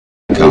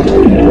count. 3,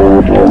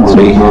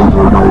 2, 1.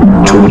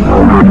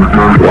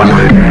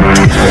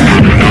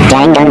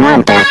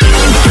 Danganronpa.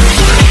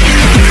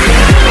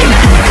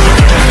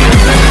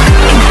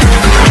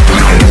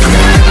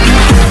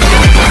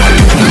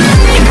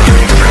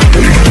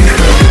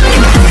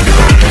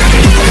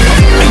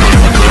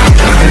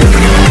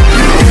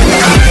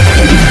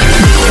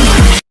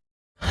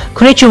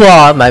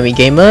 Konnichiwa, Miami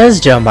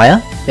Gamers,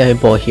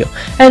 Jeremiah-Senpai here,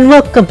 and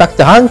welcome back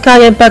to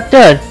Honkai and back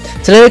there.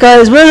 Today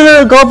guys, we're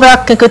gonna go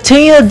back and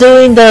continue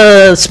doing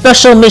the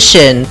special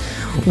mission,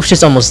 which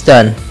is almost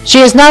done. She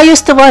is now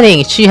used to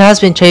running. She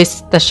has been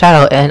chased the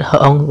shadow and her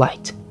own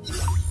light.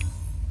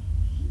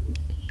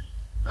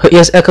 Her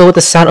ears echo with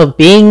the sound of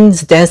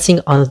beings dancing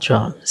on the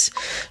drums.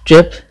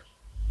 Drip,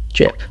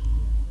 drip.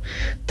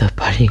 The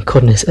biting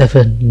coldness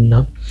ever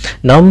numb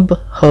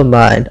her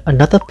mind.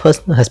 Another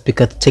person has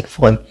begun to take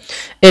form.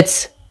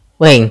 It's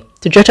Wayne.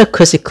 The director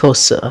pushed it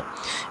closer.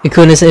 The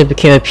coolness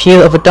became a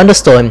peal of a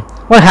thunderstorm.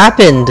 What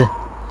happened?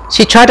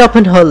 She tried to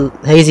open her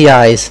hazy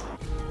eyes.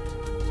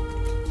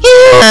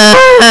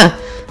 It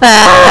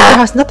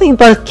was nothing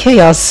but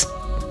chaos.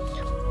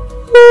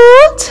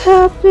 What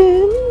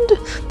happened?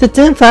 The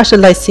dim flash of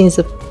light seems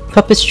a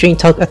puppet string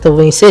tug at the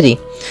winged city.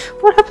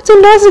 What happened to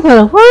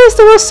Nazuka? Where is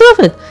the world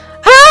servant?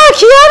 Ah,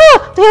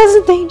 Kiana! There's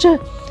in danger!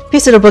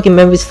 Pieces of the broken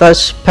memories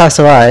flash past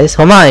her eyes,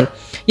 her mind.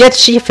 Yet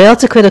she failed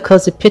to create a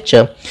cozy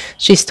picture.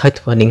 She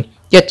started running,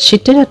 yet she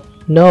didn't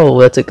know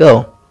where to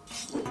go.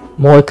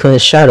 More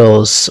current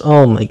shadows.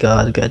 Oh my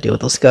god, I gotta deal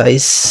with those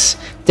guys.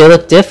 They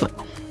look different.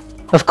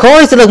 Of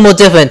course they look more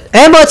different.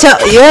 And more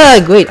yeah,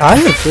 agreed. I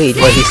agreed.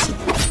 What he's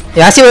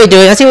yeah, I see what you're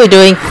doing. I see what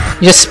you're doing.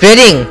 You're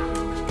spitting.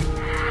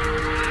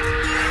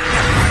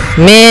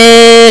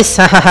 Miss,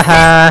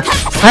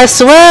 I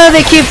swear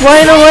they keep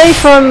running away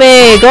from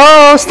me.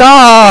 Go,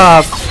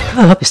 stop.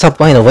 I hope you stop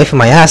running away from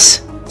my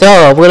ass.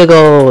 So, we're gonna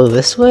go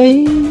this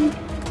way.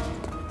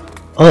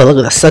 Oh, look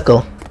at that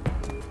circle.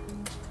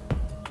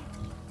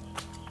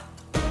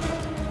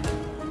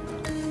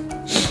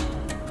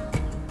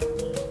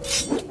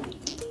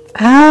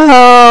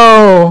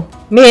 Ow!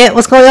 Me,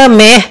 what's going on,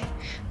 me?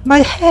 My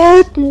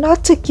head,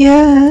 not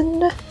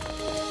again.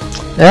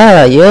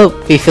 Yeah, you'll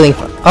be feeling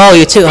fun. Oh,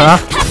 you too, huh?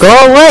 Go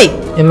away!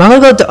 Am I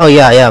gonna go to— oh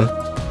yeah, I am.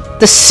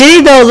 The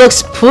city though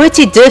looks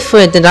pretty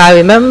different than I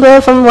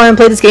remember from when I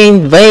played this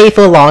game way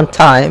for a long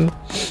time.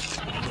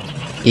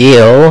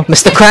 Ew.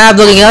 Mr. Krabs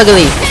looking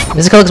ugly!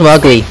 Mr. Krabs looks more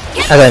ugly,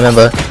 as I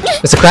remember.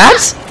 Mr.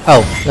 Krabs?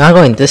 Oh, now I'm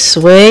going this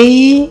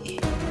way?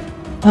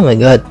 Oh my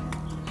god.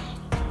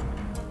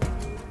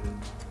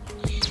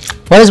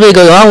 What is really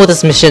going on with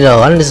this mission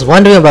though? I'm just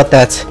wondering about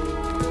that.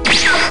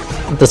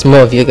 There's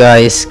more of you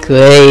guys.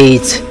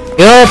 Great.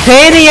 You're a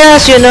pain in the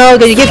ass, you know,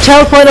 because you keep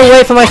teleporting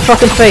away from my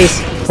fucking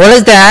face. What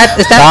is that?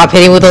 Is that— stop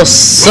hitting with those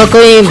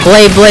suckling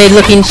blade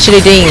looking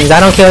shitty things. I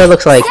don't care what it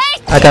looks like.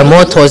 I got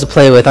more toys to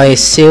play with. Are you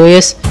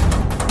serious?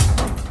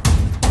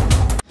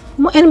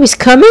 More enemies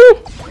coming?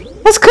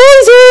 That's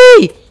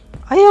crazy!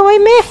 Are you away,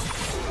 me?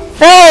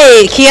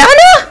 Hey,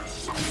 Kiana?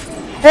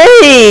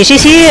 Hey,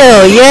 she's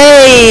here!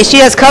 Yay! She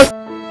has come.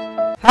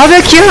 How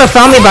did Kiana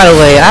found me, by the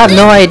way? I have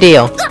no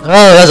idea.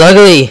 Oh, that's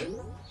ugly.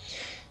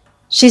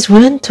 She's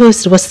running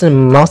towards the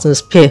western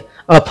mountains point.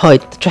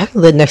 The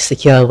dragon led next to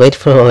Kiana wait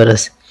for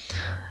orders.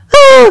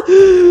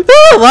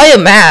 Why are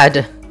you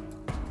mad?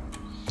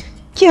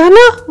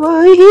 Kiana,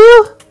 why are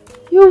you?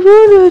 You're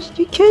wounded.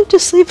 You can't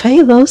just leave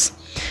halos.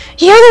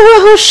 You're the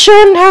one who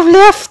shouldn't have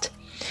left.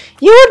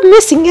 You were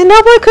missing and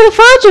nobody could have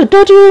found you.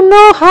 Don't you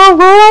know how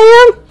well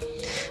I am?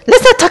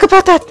 Let's not talk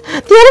about that. The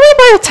enemy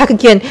might attack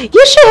again.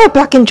 You should head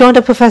back and join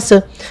the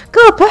professor.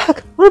 Go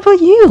back. What about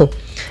you?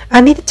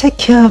 I need to take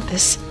care of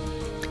this.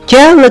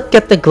 Kiana looked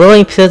at the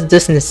glowing pure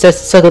distance and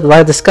circled the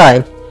light of the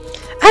sky.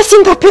 I've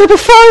seen that pillar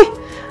before!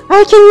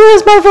 I can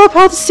use my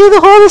willpower to see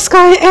the whole of the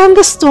sky and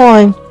the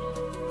storm.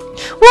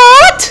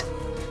 What?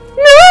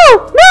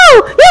 No! No!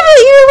 You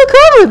haven't even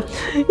recovered!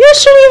 You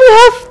shouldn't even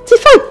have to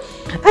fight!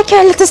 I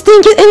can't let this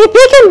thing get any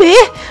bigger,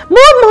 man!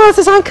 More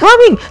monsters are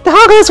coming! The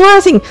hunger is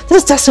rising!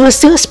 This dust will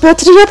still spread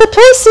to the other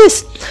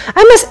places!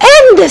 I must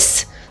end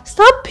this!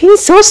 Stop being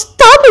so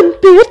stubborn,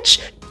 bitch!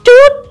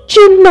 Don't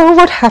you know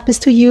what happens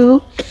to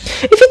you?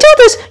 If you do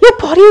this, your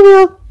body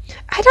will—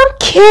 I don't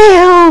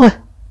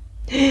care!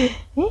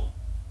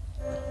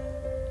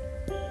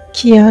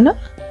 Kiana?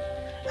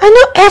 I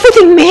know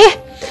everything, man!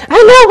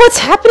 I know what's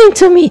happening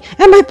to me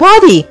and my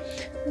body!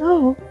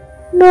 No.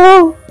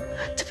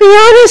 To be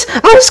honest,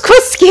 I was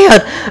quite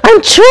scared.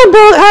 I'm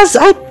trembled as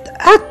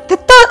at the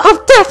thought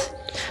of death.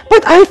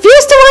 But I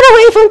refuse to run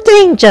away from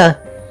danger.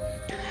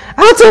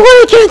 I'll do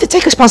what I can to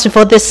take responsibility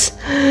for this.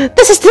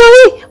 This is the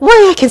only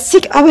way I can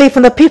seek away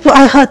from the people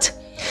I hurt.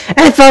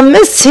 And from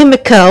Miss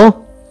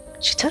Himiko.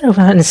 She turned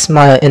around and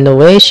smiled in the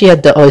way she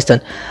had always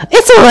done.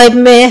 It's alright,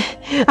 man.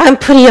 I'm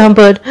pretty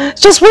humbled.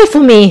 Just wait for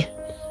me.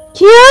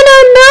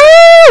 Kiana,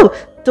 no!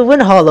 The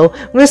wind hollow.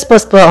 When the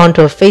spot spilled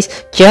onto her face,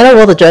 Kiana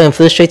rolled the dragon and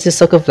flew straight to the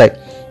circle of light.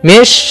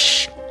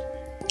 Mish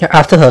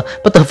after her,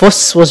 but the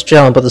voice was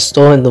drowned by the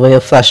storm and the wind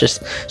of flashes.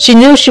 She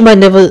knew she might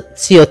never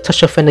see or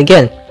touch her friend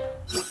again.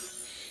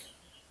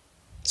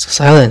 So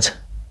silent.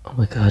 Oh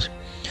my god.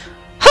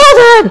 Hold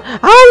on!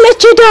 I'll let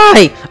you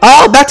die!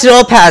 Oh, back to the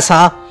old past,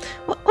 huh?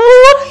 What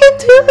are you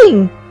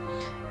doing?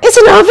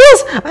 Isn't it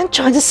obvious? I'm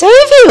trying to save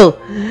you!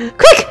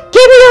 Quick!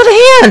 Give me your other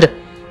hand!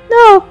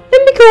 No,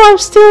 let me go. I'm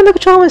still in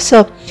control of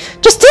myself.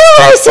 Just do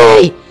what I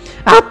say!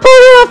 I'll pull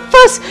you up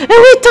first and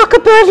we talk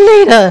about it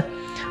later.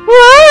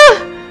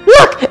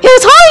 Look! It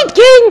was hard,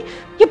 gang!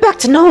 You're back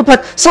to normal,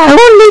 but so I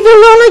won't leave you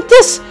alone like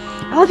this.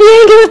 I'll be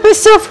angry with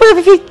myself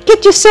if you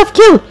get yourself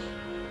killed.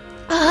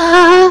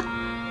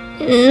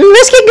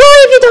 Let's get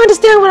going if you don't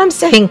understand what I'm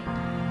saying.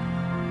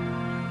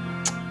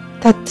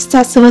 That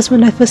was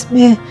when I first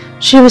met her.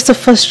 She was the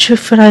first true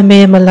friend I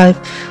made in my life.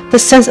 The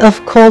sense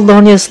of cold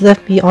loneliness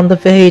left me on the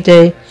very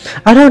day.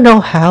 I don't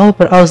know how,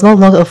 but I was no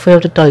longer afraid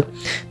of the dark,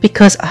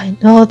 because I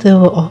know there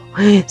will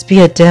always be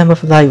a dam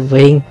of light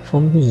waiting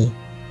for me.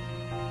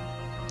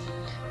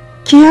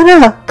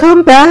 Kiana,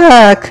 come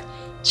back!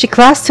 She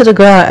collapsed to the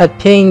ground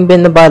at being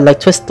bitten by like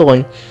twist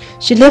thorn.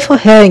 She lifted her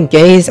head and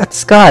gazed at the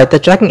sky. The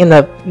dragon in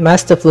the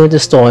master flew into the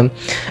storm.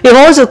 It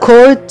was a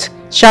cold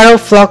shadow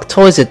flocked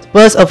towards it.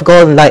 Bursts of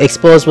golden light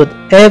exposed with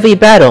every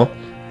battle.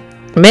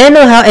 Man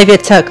knew how every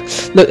attack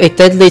looked a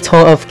deadly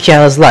toll of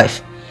Kiana's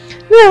life.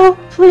 No,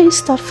 please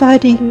stop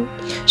fighting.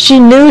 She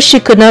knew she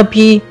could not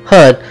be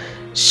hurt.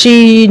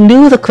 She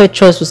knew the correct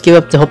choice was give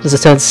up the hopeless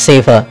attempt to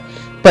save her.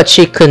 But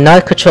she could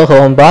not control her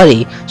own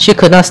body. She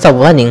could not stop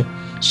running.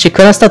 She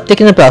could not stop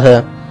thinking about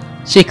her.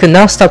 She could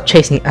not stop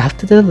chasing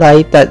after the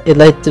light that it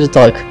led to the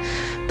dark.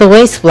 The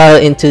waves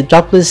splattered into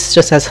droplets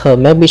just as her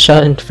memory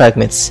shattered into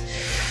fragments.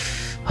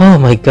 Oh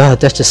my god,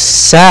 that's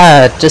just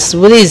sad. Just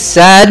really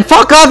sad.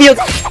 Fuck off, you!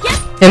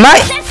 Am I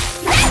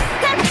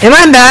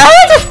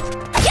mad?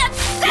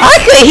 I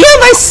could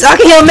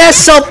hear Matt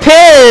so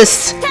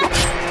pissed!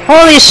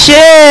 Holy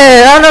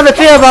shit! I don't know how to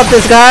feel about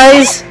this,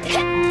 guys!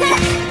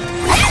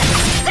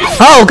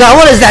 Oh god,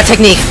 what is that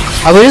technique?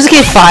 Are we just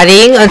keep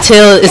fighting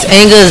until his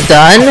anger is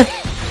done?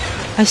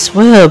 I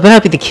swear, it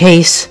better be the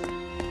case.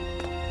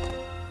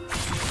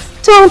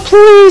 Don't,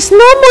 please, no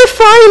more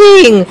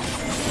fighting!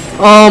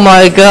 Oh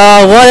my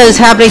god, what is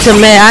happening to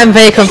me? I'm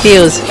very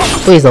confused.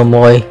 Please no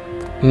more.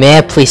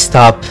 Man, please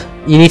stop.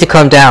 You need to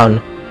calm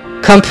down.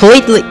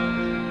 Completely.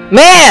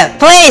 Man,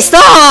 please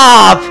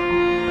stop!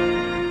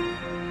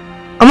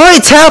 I'm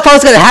already terrified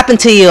what's gonna happen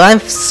to you, I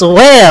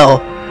swear.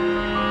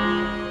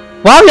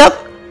 Wow, up.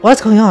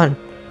 What's going on?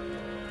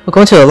 We're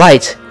going to the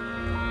light.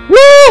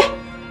 Me!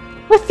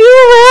 With you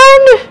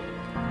around?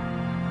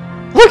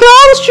 Look at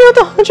all the street with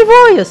 100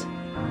 warriors.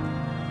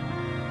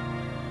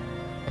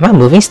 Am I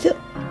moving still?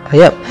 Oh,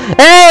 yep.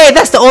 Hey,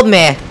 that's the old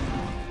man.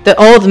 The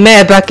old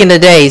man back in the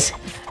days.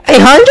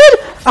 800?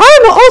 I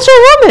am an ultra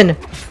woman.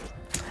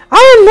 I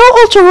am no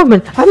ultra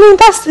woman. I mean,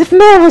 that's if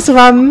man was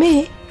around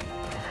me.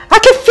 I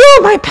can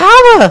feel my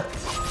power.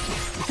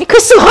 It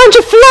crystal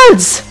 100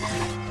 floods.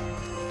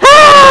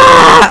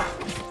 Ah!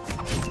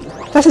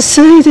 That's a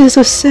silly thing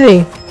to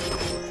say.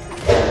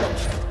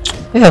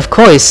 Yeah, of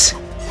course.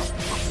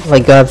 Oh my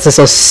god, this is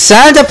so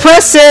sad and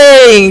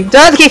depressing!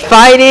 Don't keep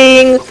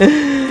fighting!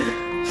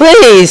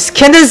 Please,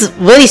 can this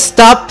really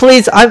stop,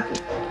 please?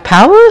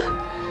 Power?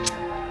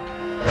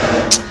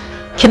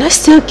 Can I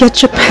still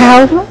get your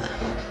power?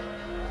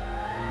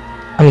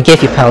 I'm gonna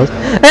give you power.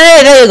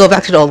 Hey, there you go,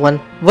 back to the old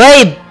one.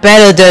 Way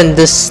better than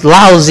this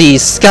lousy,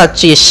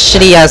 sketchy,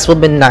 shitty ass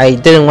woman I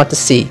didn't want to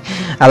see.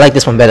 I like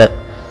this one better.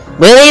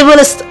 Really?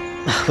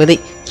 Really?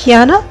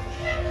 Kiana?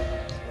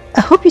 I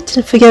hope you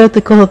didn't forget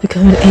the goal of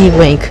becoming an A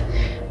rank.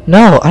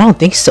 No, I don't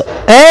think so.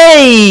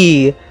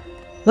 Hey!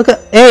 Look at,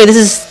 hey,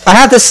 I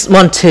have this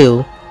one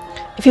too.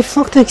 If you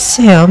flunk the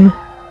exam...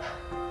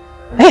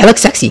 Hey, I look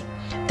sexy.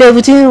 They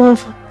will do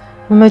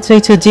my way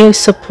to deal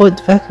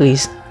support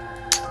faculties.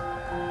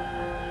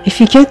 If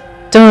you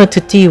get done to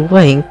D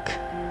rank,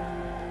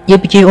 you'll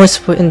be given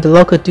support in the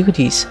local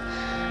duties.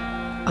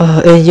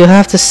 And you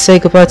have to say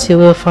goodbye to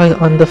your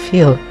fight on the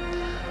field.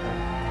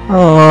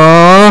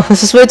 Oh,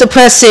 this is very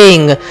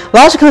depressing.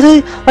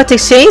 Logically, like the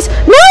exchange?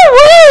 No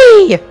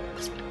way!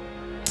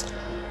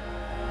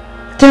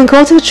 Then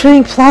go to the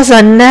training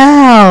plaza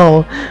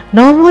now.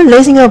 No more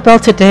lazing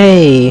about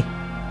today.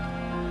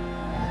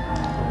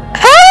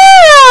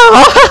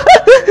 Ow!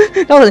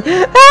 Don't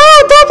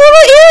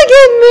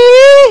irrigate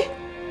me!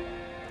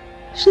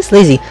 She's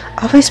lazy.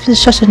 I've always been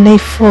such a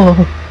knave fool.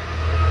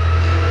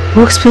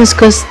 Work experience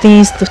causes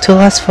things to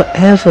last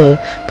forever,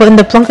 but in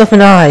the blink of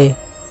an eye.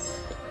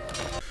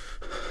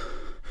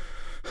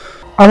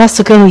 I lost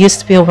the girl who used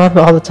to be around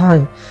me all the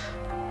time.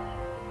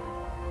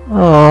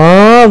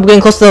 Oh, I'm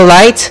getting close to the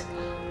light.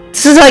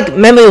 This is like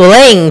memory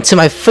laying to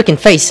my freaking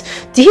face.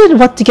 Do you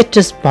want to get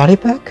this body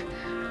back?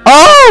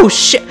 Oh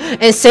shit!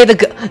 And say the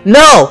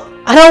no!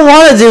 I don't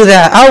want to do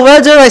that. I'll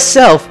rather do it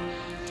myself.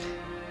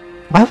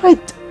 Why would I?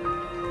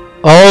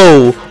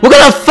 Oh, we're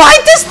gonna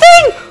fight this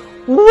thing?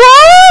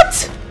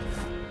 What?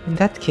 In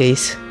that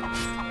case,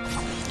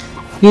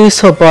 use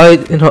her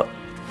body.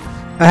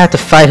 I have to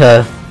fight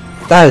her.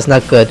 That is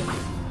not good.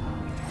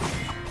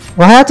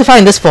 Well, I have to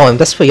find this form.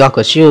 That's for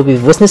Yako. She will be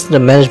witness to the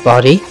managed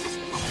body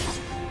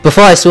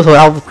before I sue her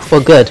out for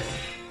good.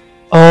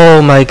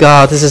 Oh my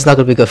god, this is not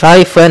gonna be good.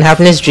 Family, friend,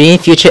 happiness, dream,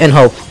 future, and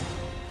hope.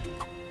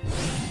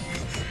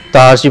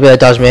 Dodge, you better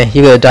dodge, man.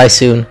 You better die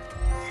soon.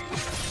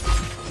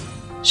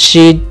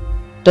 She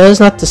does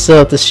not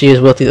deserve that she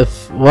is worthy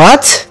of—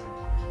 What?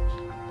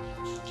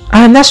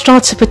 I am not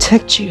strong to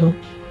protect you.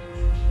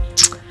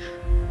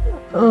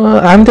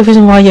 I'm the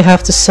reason why you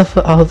have to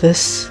suffer all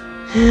this.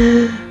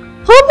 Oh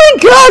my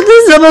god,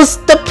 this is the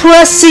most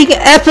depressing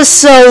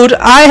episode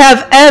I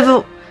have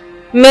ever—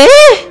 Me?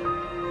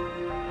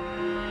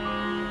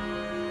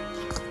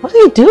 What are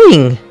you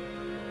doing?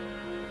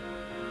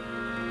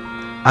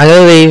 I'm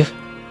gonna leave.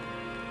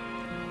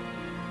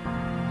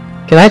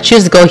 Can I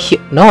choose to go here?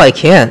 No, I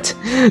can't.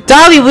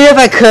 That would be weird if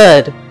I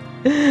could.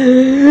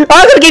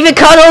 I'm gonna give you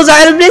cuddles.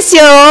 I miss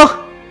you.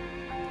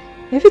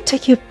 Maybe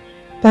take you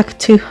back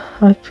to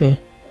happy.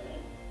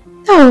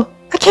 No,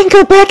 I can't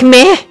go back,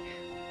 man.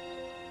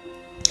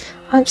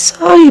 I'm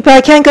sorry, but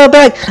I can't go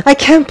back. I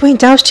can't bring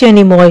doubts to you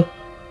anymore.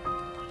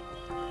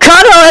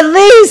 Cuddle at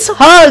least!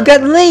 Hug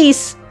at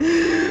least!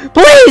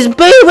 Please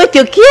be with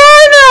you,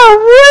 Kiana!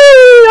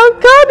 Wait, I'm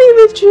coming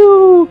with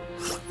you!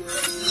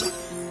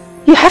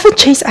 You haven't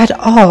changed at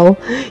all.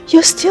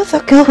 You're still the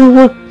girl who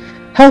would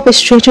help a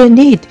stranger in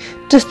need.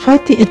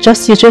 Despite the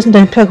injustices in the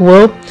impact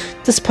world,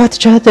 despite the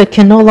child that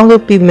can no longer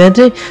be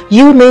mended,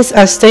 you remain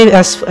as stable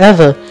as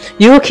forever.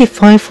 You will keep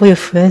fighting for your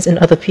friends and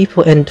other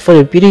people and for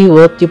the beauty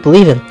world you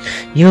believe in.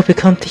 You will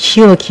become the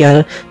hero,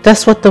 Kiana.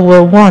 That's what the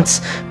world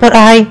wants. But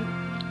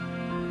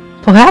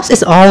perhaps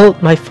it's all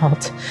my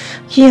fault.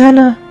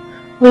 Kiana,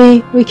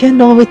 we can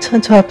all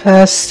return to our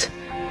past.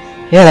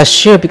 Yeah,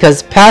 that's true,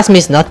 because past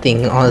means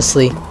nothing,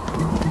 honestly.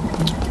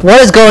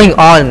 What is going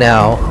on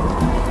now?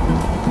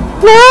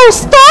 No,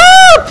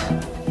 stop!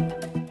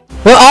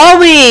 Where are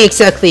we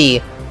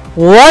exactly?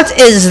 What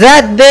is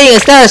that thing?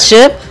 Is that a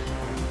ship?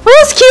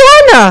 Where's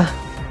Kiana?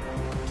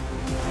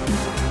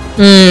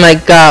 My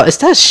god, is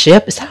that a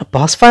ship? Is that a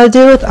boss fight to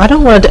deal with? I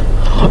don't want to—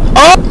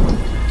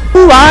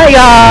 Oh my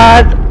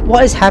god!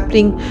 What is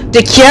happening?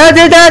 Did Kiana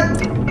do that?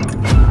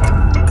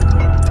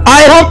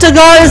 I hope to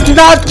god it's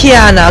not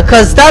Kiana,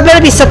 cause that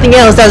better be something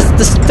else that's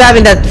just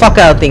stabbing that fuck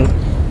out thing.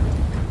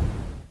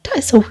 That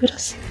is so weird.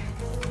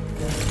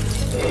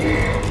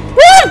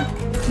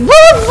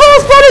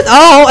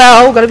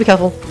 Oh, gotta be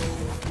careful.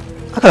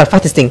 I gotta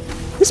fight this thing.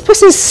 This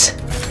person's—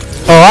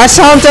 Oh, I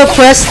sound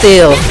depressed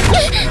still.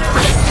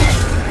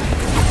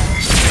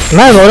 Am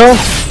I immortal?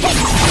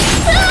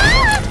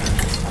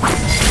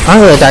 I'm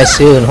gonna die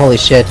soon, holy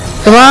shit.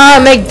 Come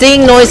on, make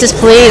ding noises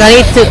please.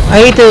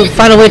 I need to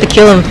find a way to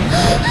kill him.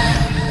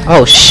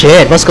 Oh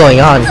shit, what's going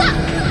on?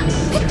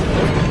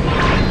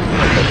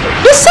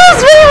 This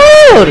sounds really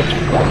rude!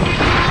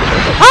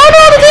 I don't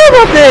know how to do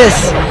about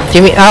this!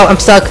 Get me out, I'm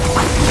stuck.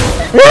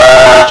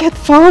 I can't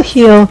fall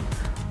here.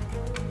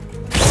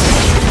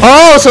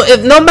 Oh, so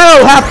if no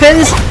matter what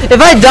happens, if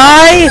I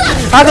die,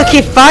 I have to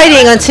keep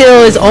fighting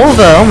until it's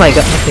over. Oh my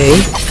god, okay.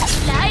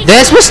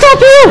 This will stop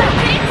you!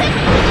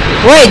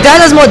 Wait, that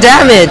does more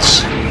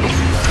damage!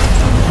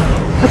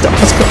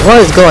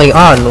 What is going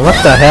on? What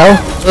the hell?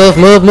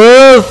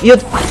 Move! You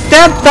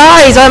damn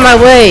thighs on my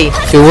way!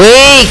 You're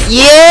weak!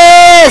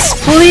 Yes!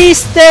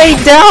 Please stay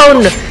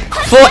down!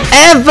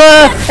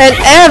 Forever and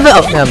ever!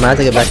 Oh, never mind, I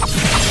take it back.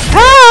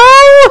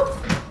 Ow!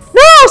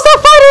 No! Stop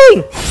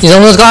fighting! He's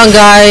almost gone,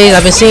 guys.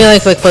 I've been seeing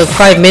like for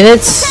 5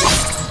 minutes.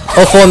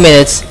 Or 4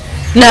 minutes.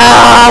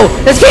 No!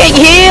 It's getting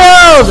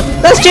healed!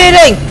 That's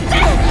cheating!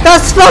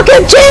 That's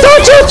fucking cheating!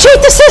 Don't you cheat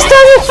the system,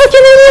 you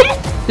fucking idiot!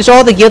 It's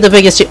all the gear the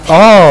biggest cheat.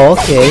 Oh,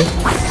 okay.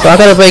 So I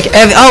gotta break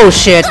every— Oh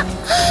shit!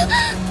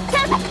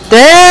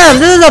 Damn!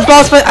 This is a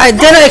boss fight I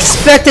didn't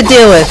expect to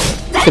deal with.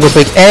 Gonna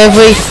break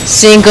every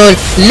single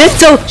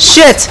little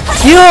shit!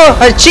 You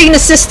are cheating the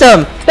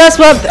system! That's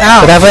what—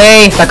 Ow! That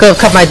way, I could have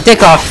cut my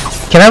dick off.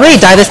 Can I really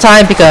die this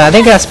time? Because I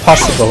think that's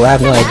possible. I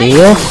have no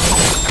idea.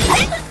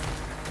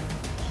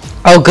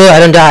 Oh good, I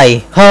don't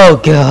die. Oh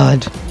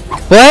god.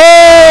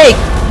 Wait!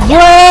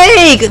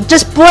 Wait!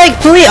 Just break,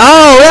 please!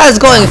 Oh, that is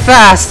going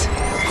fast!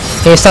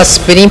 Can you stop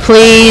spinning,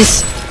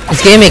 please?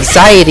 It's giving me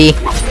anxiety.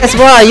 That's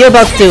why you're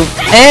about to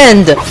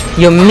end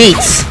your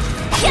meats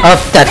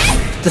of that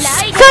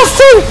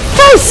disgusting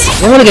face!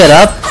 You wanna get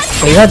up?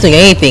 But you're not doing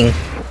anything.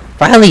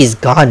 Finally, he's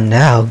gone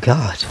now.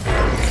 God.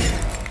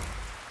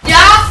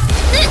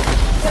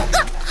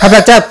 How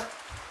about that?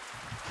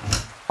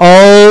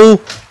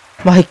 Oh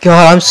my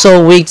god, I'm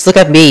so weak. Just look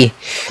at me.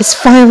 It's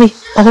finally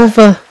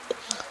over.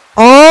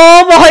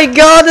 Oh my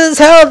god, this is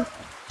hell.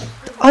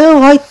 I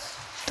don't like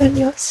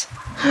Daniels.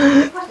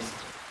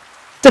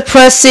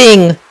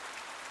 Depressing.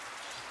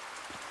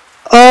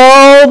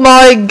 Oh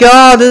my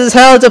god, this is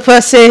hell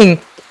depressing.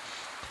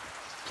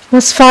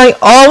 Let's find—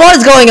 Oh, what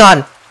is going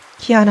on?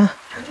 Kiana,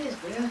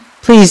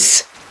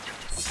 please.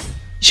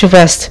 You should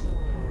rest.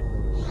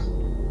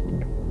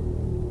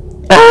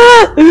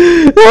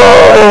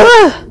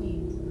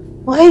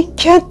 Why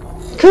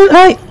could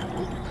I?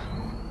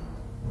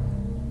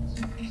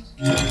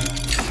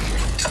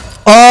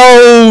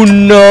 Oh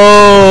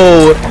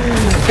no!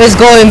 It's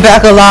going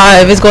back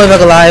alive. It's going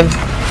back alive.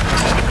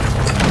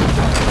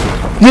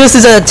 This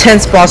is an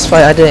intense boss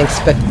fight I didn't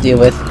expect to deal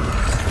with.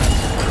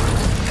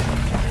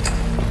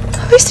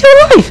 He's still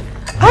alive!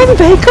 I'm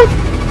very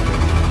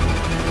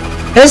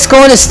It's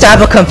going to stab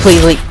her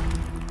completely.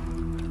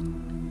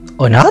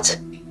 Or not?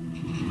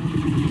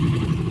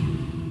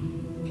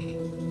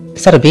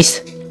 Is that a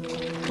beast?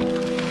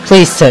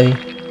 Please tell me.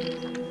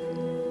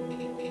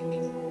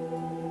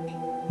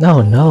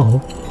 No,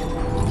 no.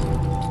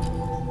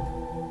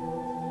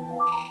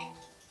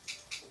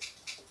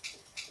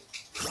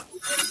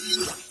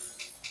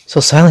 So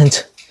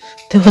silent.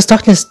 There was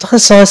darkness,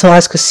 darkness as her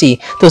eyes could see.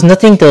 There was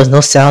nothing, there was no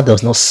sound, there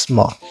was no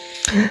smell.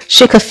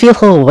 She could feel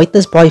her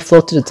weightless body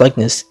float through the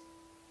darkness.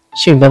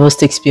 She remembers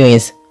the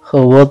experience,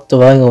 her world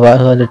dwelling around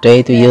her on the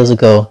day 3 years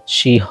ago.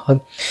 She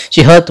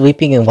heard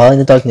weeping and wailing in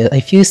the darkness.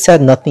 A few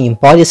said nothing, and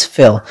bodies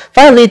fell.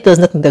 Finally, there was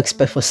nothing to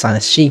expect for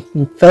silence. She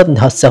felt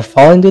herself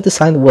falling through the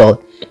silent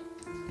world.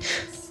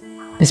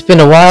 It's been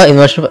a while in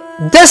rush.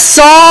 The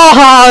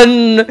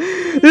song!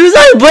 This is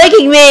like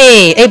breaking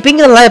me! A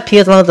beacon of light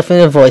appeared along the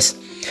familiar voice.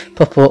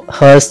 Purple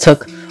hers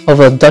took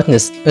over the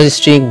darkness. The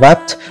stream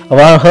wrapped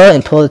around her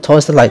and pulled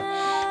towards the light.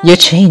 You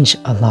changed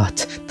a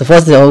lot. The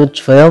voice of the old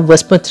trail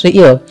whispered to the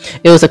ear.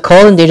 It was a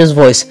cold and dangerous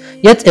voice,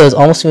 yet it was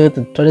almost familiar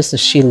with the darkness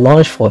she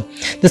longed for.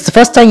 This is the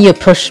first time you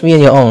approached me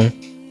on your own.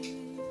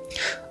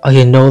 Are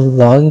you no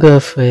longer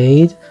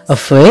afraid?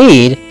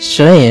 Afraid?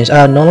 Strange.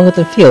 I no longer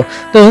can feel.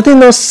 There was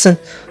no sense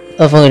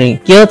of any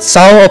guilt,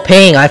 sorrow, or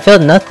pain. I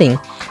felt nothing.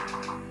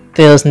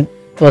 There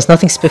was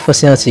nothing speak for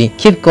sanity.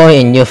 Keep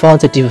going and you'll fall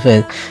into deep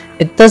within.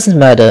 It doesn't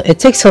matter. It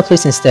takes her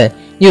place instead.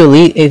 You will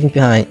leave everything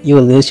behind. You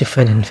will lose your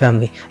friend and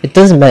family. It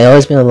doesn't matter. You've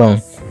always been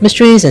alone.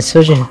 Mysteries and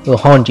searching will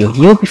haunt you.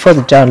 You will be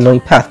further down a lonely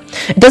path.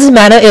 It doesn't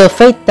matter. It will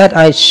fate that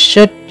I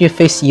showed your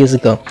face years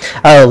ago.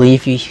 I will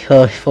leave you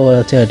here for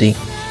eternity.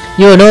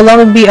 You will no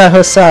longer be at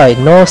her side,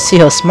 nor see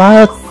her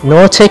smile,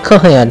 nor take her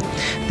hand.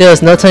 There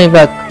is no turning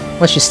back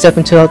once you step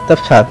into that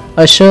path.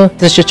 Are you sure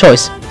this is your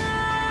choice?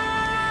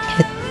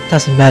 It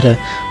doesn't matter.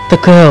 The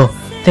girl,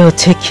 they will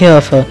take care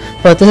of her.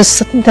 But this is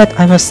something that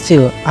I must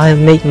do. I have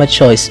made my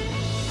choice.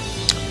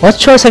 What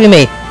choice have you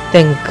made?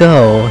 Then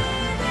go.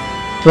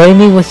 Bury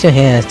me with your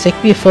hands. Take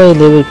me before you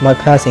live with my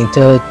passing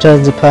to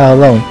return to power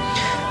alone.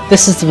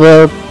 This is the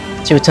world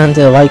to return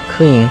to the Light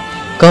Queen.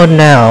 Go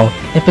now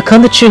and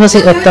become the true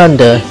husband of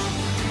thunder.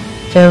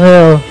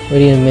 Farewell,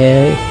 Radiant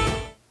Mary.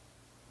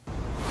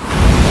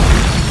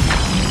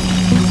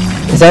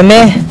 Is that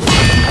me?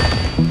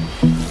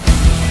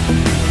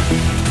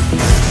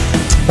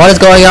 What is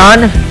going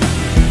on?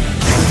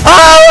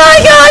 Oh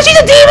my god, she's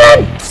a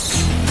demon!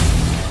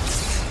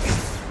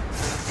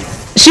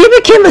 She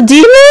became a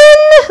demon?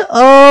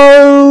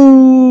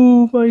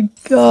 Oh my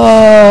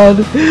god.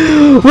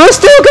 We're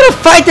still gonna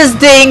fight this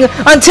thing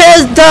until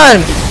it's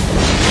done.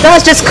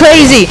 That's just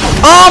crazy.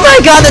 Oh my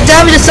god, the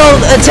damage is so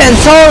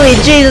intense. Holy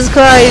Jesus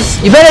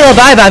Christ. You better go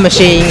bye-bye,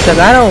 machine, because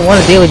I don't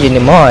want to deal with you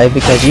anymore,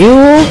 because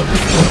you're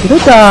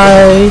gonna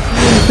die.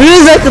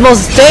 This is like the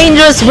most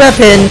dangerous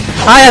weapon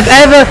I have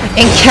ever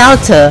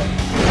encountered.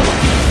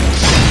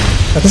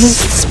 This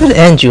is gonna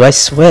end you, I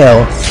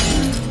swear.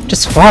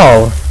 Just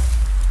fall.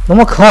 No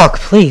more clock,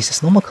 please.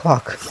 There's no more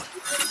clock.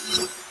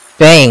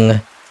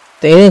 Bang.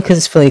 The alien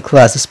physically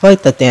collapsed.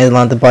 Despite that, the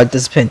alien the body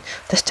disappeared.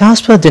 The down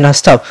spiral did not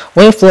stop.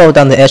 Wave flowed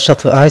down the edge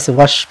of her eyes and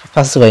watched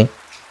pass away.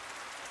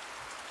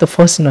 The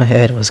voice in her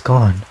head was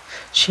gone.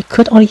 She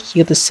could only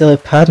hear the silly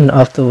pattern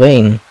of the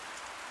rain.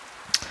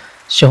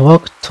 She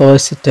walked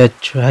towards the dead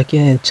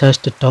dragon and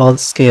touched the dull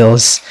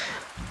scales.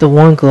 The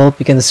warm glow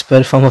began to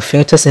spread from her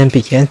fingertips and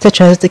began to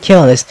transit the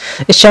chaos.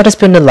 Its shadows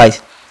spin the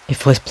light. A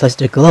voice placed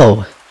the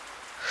glow.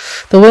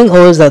 The wing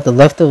odors that the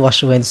left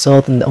washed away and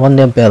dissolved in one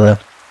nail belly.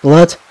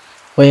 Blood,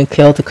 waiting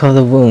killed to cover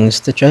the wounds.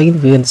 The dragon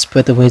began to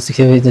spread the wings to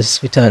carry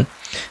this return.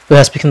 Who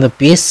has become the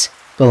beast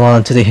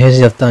belonged to the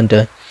heritage of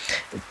thunder.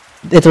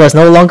 It was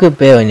no longer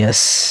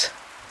barrenness.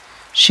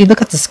 She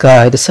looked at the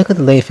sky. The circle of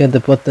the lake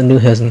filled brought the new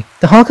horizon.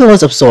 The Honkai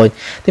was absorbed.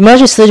 The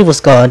magic city was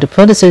gone. The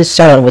planet city's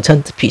shadow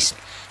returned to peace.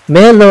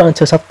 Mary lowered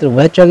until top of the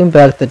red dragon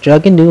back. The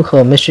dragon knew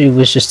her mystery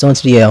was just thrown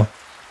to the air.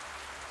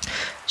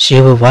 She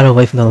will run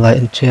away from the light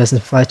and chairs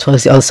and fly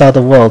towards the other side of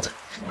the world.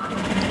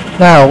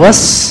 Now,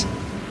 what's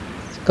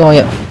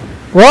going on?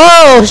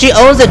 Whoa! She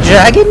owns a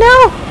dragon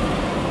now?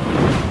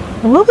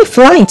 Where are we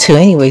flying to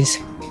anyways?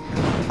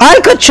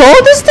 I control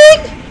this thing?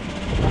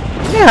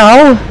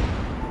 Yeah,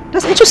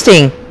 that's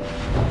interesting.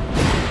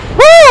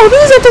 Whoa,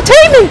 this is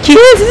entertainment,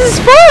 kids! This is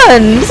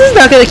fun! This is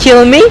not gonna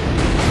kill me!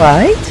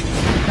 Right?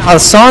 Now the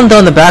song though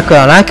in the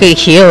background, I could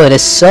hear it,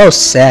 it's so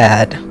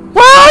sad.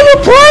 Why are you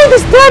playing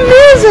this damn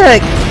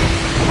music?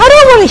 I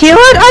don't want to hear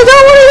it! I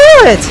don't want to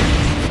hear it!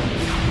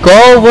 Go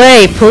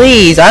away,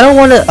 please! I don't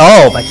want to-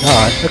 Oh my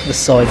god, look at the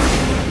sword.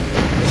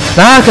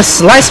 Now I can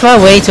slice my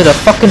way to the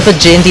fucking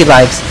virginity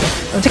lives.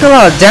 I'm taking a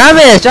lot of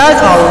damage! That's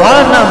a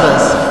lot of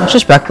numbers!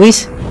 Switch back,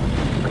 please.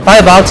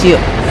 Fireball to you.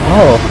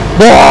 Oh.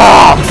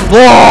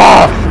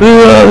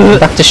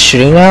 Back to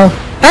shooting now?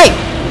 Hey!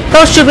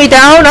 Don't shoot me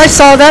down! I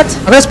saw that!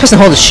 I guess press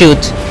and hold to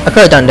shoot. I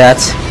could have done that.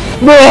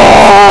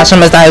 That's the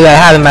most I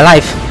have in my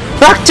life.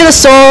 Back to the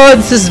sword!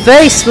 This is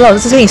very slow.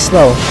 This is getting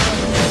slow.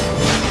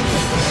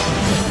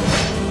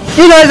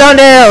 You guys down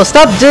there!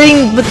 Stop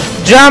doing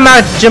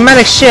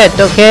dramatic shit,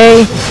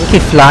 okay? You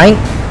keep flying.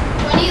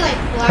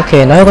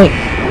 Okay, now we're going.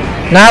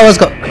 Now let's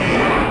go.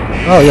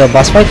 Oh, you're a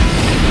boss fight?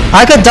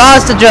 I could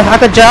dodge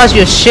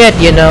your shit,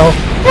 you know.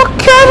 What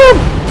kind of?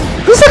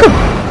 This is like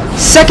a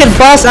second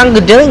boss I'm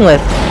dealing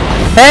with.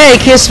 Hey,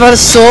 kiss for the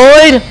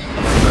sword?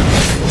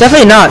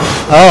 Definitely not.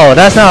 Oh,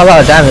 that's not a lot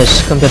of damage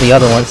compared to the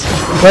other ones.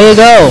 Where you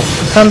go?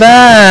 Come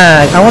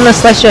back. I want to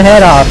slice your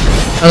head off.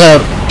 I'm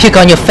gonna puke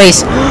on your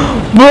face.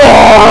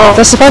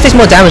 That surprise takes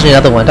more damage than the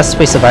other one. That's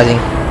pretty surprising.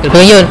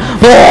 Putting you in.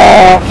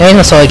 Ain't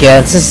no sword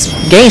again. This is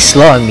getting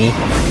slow on me.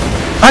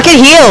 I get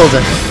healed.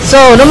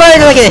 So no matter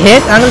if I get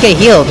hit, I'm gonna get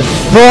healed.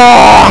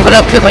 I'm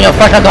gonna puke on your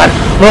fucking gun.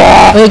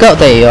 There you go.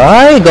 There you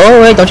are. Go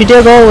away. Don't you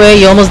dare go away.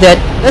 You're almost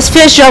dead. Let's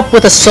finish up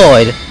with a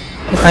sword.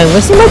 I'm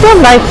wasting my damn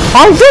life.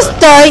 I'll just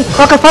die.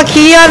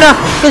 Kiana,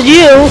 because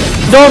you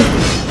don't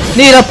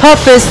need a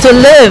purpose to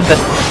live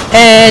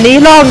any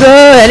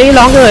longer.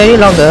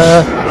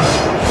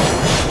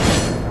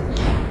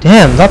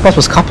 Damn, that boss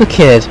was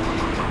complicated.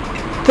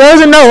 If there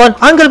isn't no one,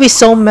 I'm gonna be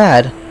so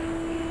mad.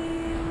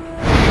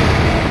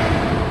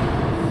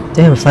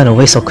 Damn, I'm flying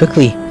away so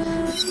quickly.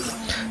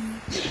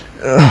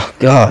 Oh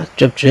god,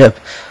 drip drip.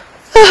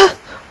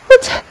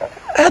 What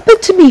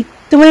happened to me?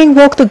 The way you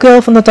woke the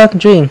girl from the dark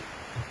dream.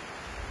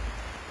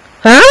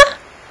 Huh?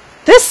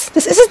 This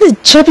isn't the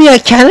Jeremiah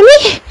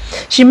Academy?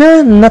 She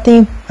remembered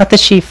nothing after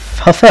she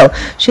fell.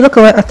 She looked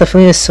around at the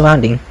familiar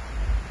surrounding.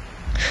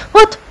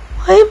 What?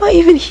 Why am I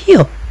even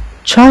here?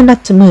 Try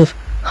not to move.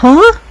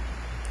 Huh?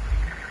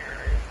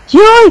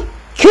 You're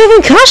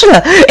Kevin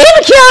Kashla!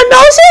 Even Kiara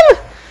knows him!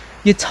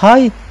 You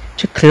tried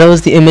to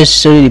close the image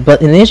slowly,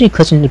 but initially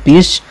clutching the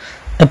beach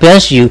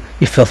abandoned you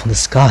fell from the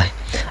sky.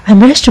 I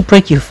managed to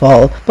break your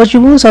fall, but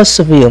your wounds are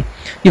severe.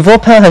 Your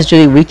willpower has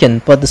really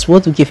weakened, but this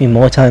world will give you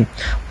more time.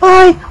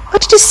 Why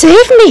did you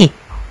save me?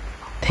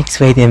 Thanks,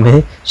 wait a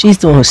minute. She's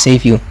the one who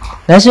saved you.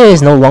 Nature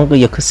is no longer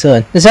your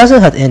concern. The disaster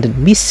had ended.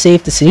 We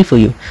saved the city for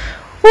you.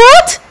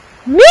 What?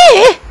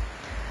 Me?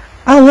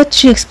 I'll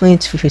let you explain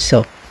it to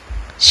yourself.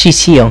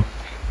 She's here.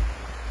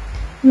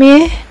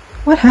 Me?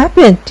 What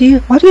happened?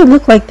 Why do you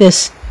look like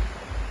this?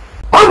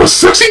 I'm a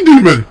sexy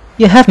demon!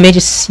 You have made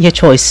your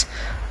choice.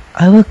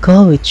 I will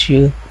go with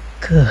you.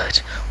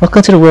 Good.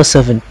 Welcome to the world,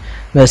 servant.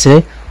 Mercy.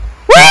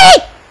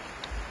 Wait!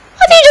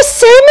 What did you just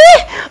say,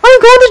 me? Are you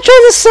going to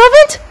join the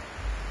servant?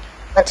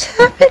 What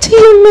happened to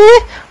you, me?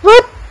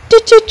 What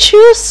did you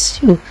choose?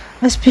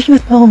 I'm speaking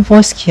with my own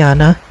voice,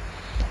 Kiana.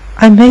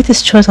 I made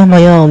this choice on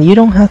my own. You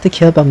don't have to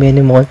care about me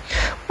anymore.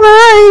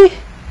 Why?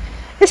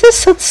 Is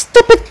this a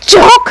stupid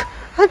joke?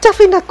 I'm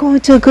definitely not going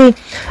to agree.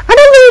 I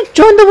don't need to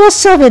join the world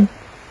servant.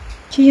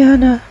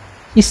 Kiana,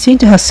 you seem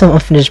to have some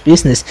unfinished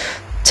business.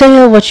 Tell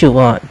her what you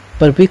want,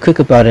 but be quick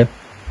about it.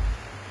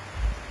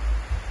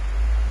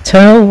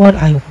 Tell her what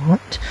I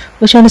want?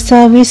 Will she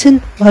understand a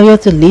reason why we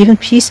have to leave in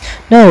peace?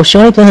 No, she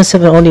only blamed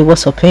herself and only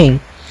was her pain.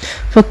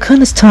 For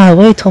goodness time, I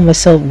already told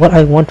myself what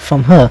I want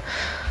from her.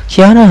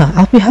 Kiana,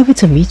 I'll be happy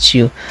to meet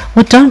you.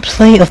 We're done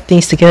plenty of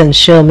things together and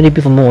share many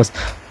beautiful moments.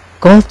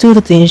 Go do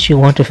the things you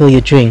want to fill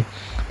your dream.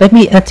 Let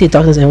me enter your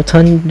darkness and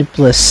return to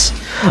bliss.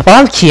 Oh,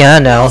 I'm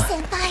Kiana now.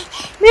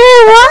 Man,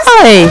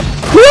 why?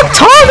 You're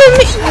targeting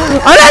me!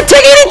 I'm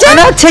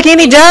not taking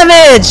any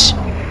damage!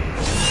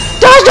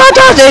 Dodge!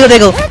 There you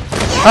go.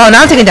 Oh,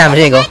 now I'm taking damage.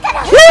 There you go.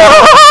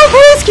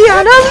 Please,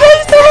 Kiana,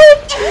 please.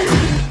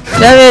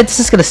 Damn it, this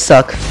is gonna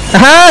suck.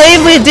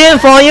 Even we didn't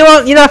fall,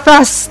 you're not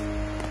fast.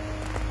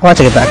 Oh, I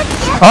take it back.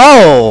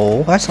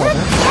 Oh, I saw that.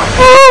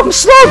 Oh,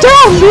 slow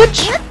down,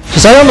 bitch.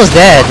 She's almost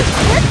dead.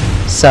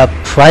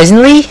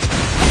 Surprisingly.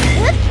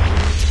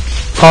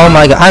 Oh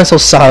my god, I'm so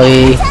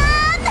sorry.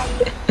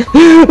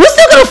 We're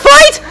still gonna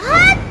fight?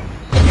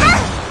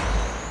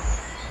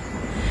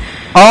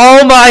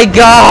 Oh my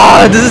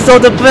god, this is so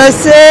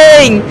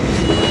depressing.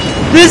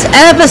 This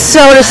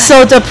episode is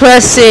so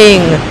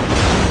depressing.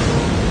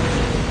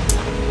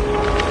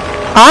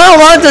 I don't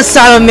want the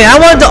silent man, I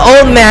want the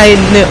old man.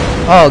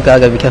 Oh god, I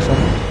gotta be careful.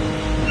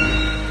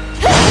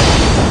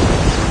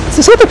 This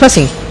is so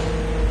depressing.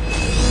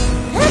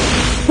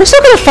 We're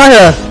still gonna fight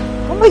her.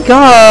 Oh my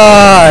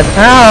god.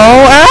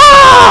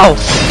 Ow.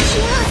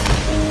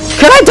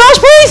 Can I dodge,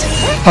 please?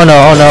 Oh no.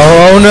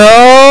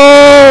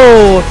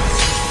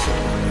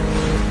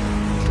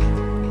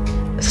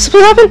 Is this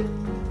supposed to happen?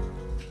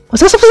 Was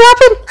that supposed to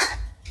happen?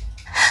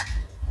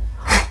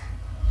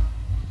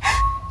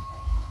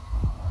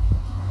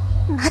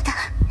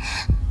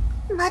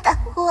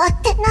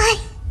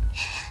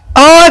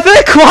 Oh, I feel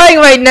like crying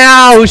right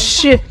now.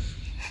 Shit.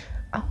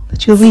 I'll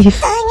let you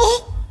leave.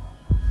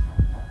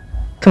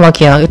 Come on,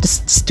 Kiana,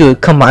 just do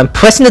it. Come on, I'm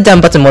pressing the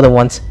damn button more than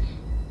once.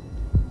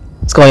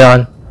 What's going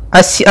on?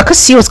 I can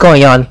see what's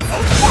going on.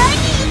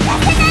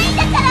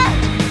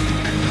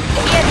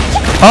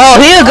 Oh,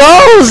 here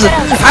goes!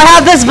 I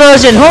have this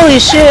version. Holy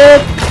shit!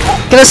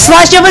 Gonna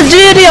slash your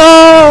virginity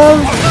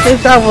off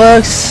if that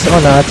works or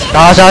not.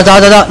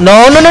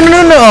 No.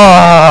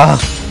 Oh.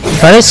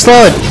 Very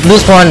slow.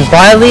 Lose one.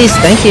 Bye, at least.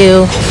 Thank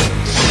you.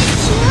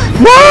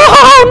 No,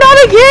 not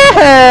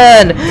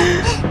again!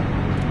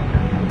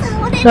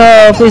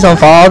 No, please don't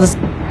fall. Just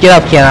get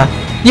up, Kiana.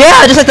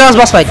 Yeah, just like the last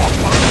boss fight.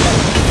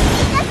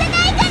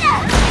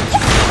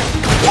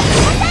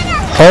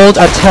 Hold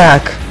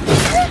attack.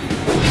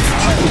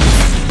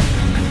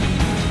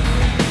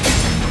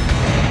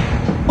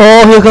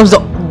 Oh, here comes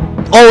the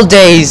old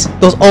days.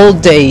 Those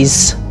old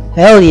days.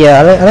 Hell yeah,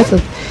 I like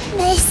the...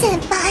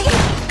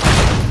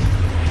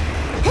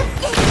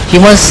 He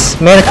wants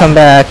me to come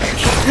back.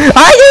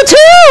 I do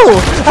too!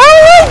 I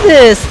like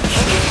this!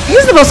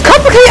 This is the most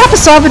complicated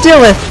episode I've ever deal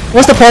with.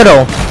 What's the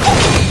portal?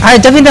 I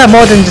definitely got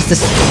more than just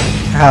this.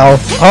 Ow.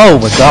 Oh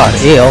my god,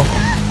 ew.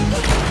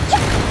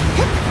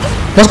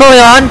 What's going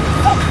on?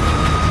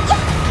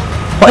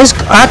 What is...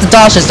 I have to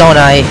dodge this, don't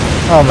I?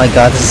 Oh my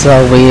god, this is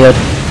so weird.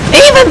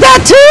 Even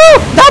that too!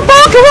 That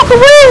ball can walk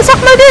away and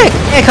suck my dick!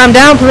 Hey, calm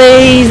down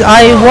please.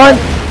 I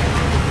want...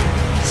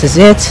 This is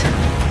it?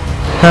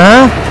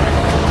 Huh?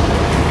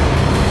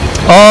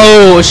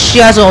 Oh, she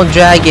has her own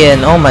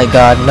dragon. Oh my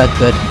god, not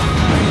good.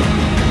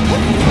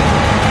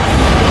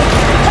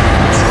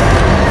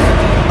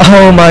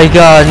 Oh my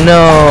god, no.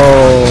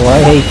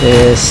 I hate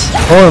this.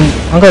 Oh,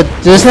 I'm gonna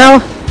do this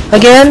now?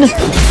 Again?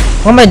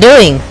 What am I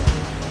doing?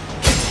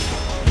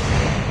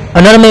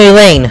 Another Mary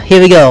Lane.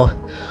 Here we go.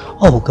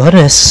 Oh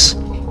goodness.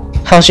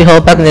 How she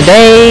hold back in the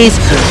days.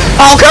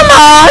 Oh come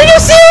on! Are you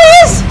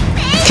serious?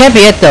 Can't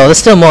be it though. There's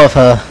still more of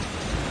her.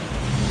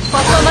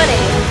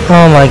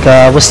 Oh my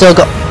god, we're still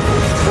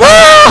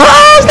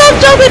Whoa! Stop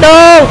jumping!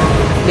 No!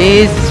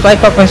 Please,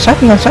 swipe up. I'm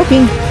swiping.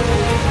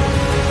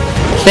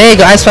 There you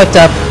go, I swiped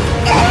up.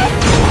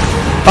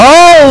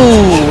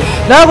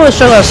 Oh! Now I'm gonna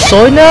show our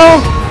sword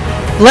now?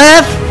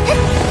 Left!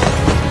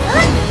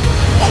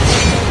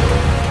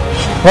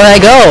 Where'd I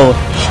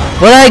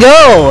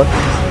go?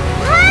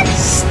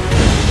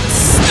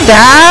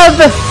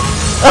 Stab!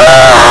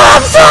 Oh,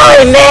 I'm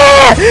sorry,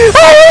 man!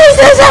 I hate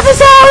this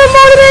episode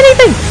more than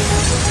anything!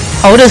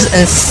 Oh, this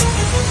is...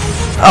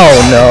 Oh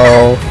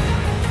no.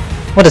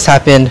 What has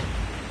happened?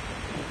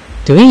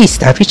 Do we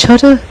stab each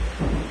other?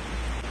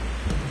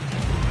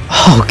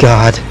 Oh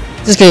god.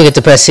 This is gonna get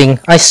depressing,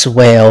 I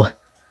swear.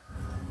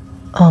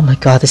 Oh my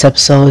god, this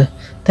episode.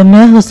 The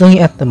man was looking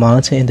at the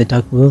monitor in the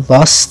dark room,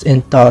 lost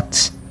in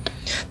thought.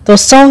 Though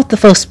saw the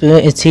first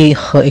spirit exceed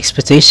her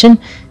expectation,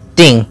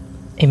 ding!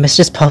 A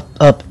message popped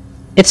up.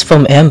 It's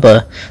from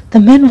Amber. The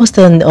man was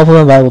then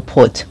overwhelmed by a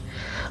report.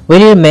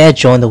 Radio Mayor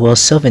joined the world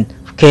servant.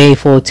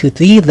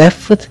 K423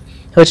 left with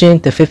urging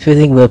the fifth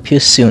building will appear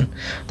soon.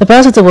 The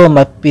balance of the world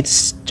might be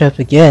disturbed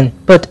again,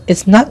 but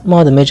it's not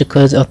more the major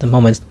cause of the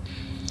moment.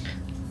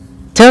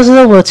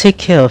 Tesla will take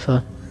care of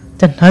her.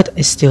 The night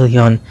is still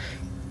young.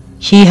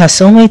 He has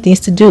so many things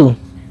to do.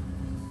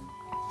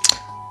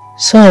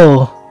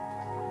 So...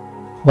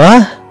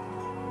 What?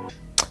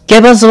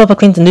 Gabriel's up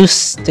cleaned the new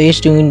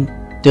stage during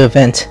the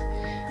event.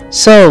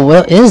 So,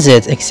 what is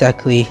it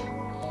exactly?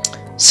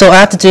 So I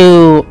have to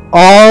do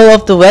all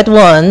of the red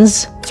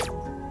ones.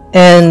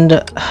 And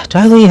do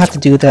I really have to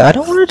do that? I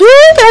don't want to do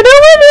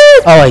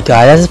it! Alright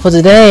guys, that's it for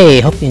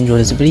today. Hope you enjoyed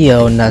this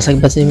video. Now it's like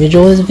button if you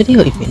enjoyed this video.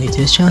 If you're new to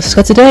this channel,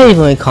 subscribe today. If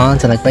you want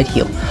content like right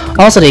here.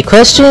 Also, the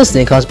questions in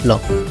the comments below.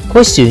 Of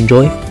course you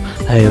enjoy.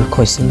 I will of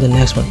course see you in the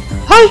next one.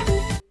 Bye!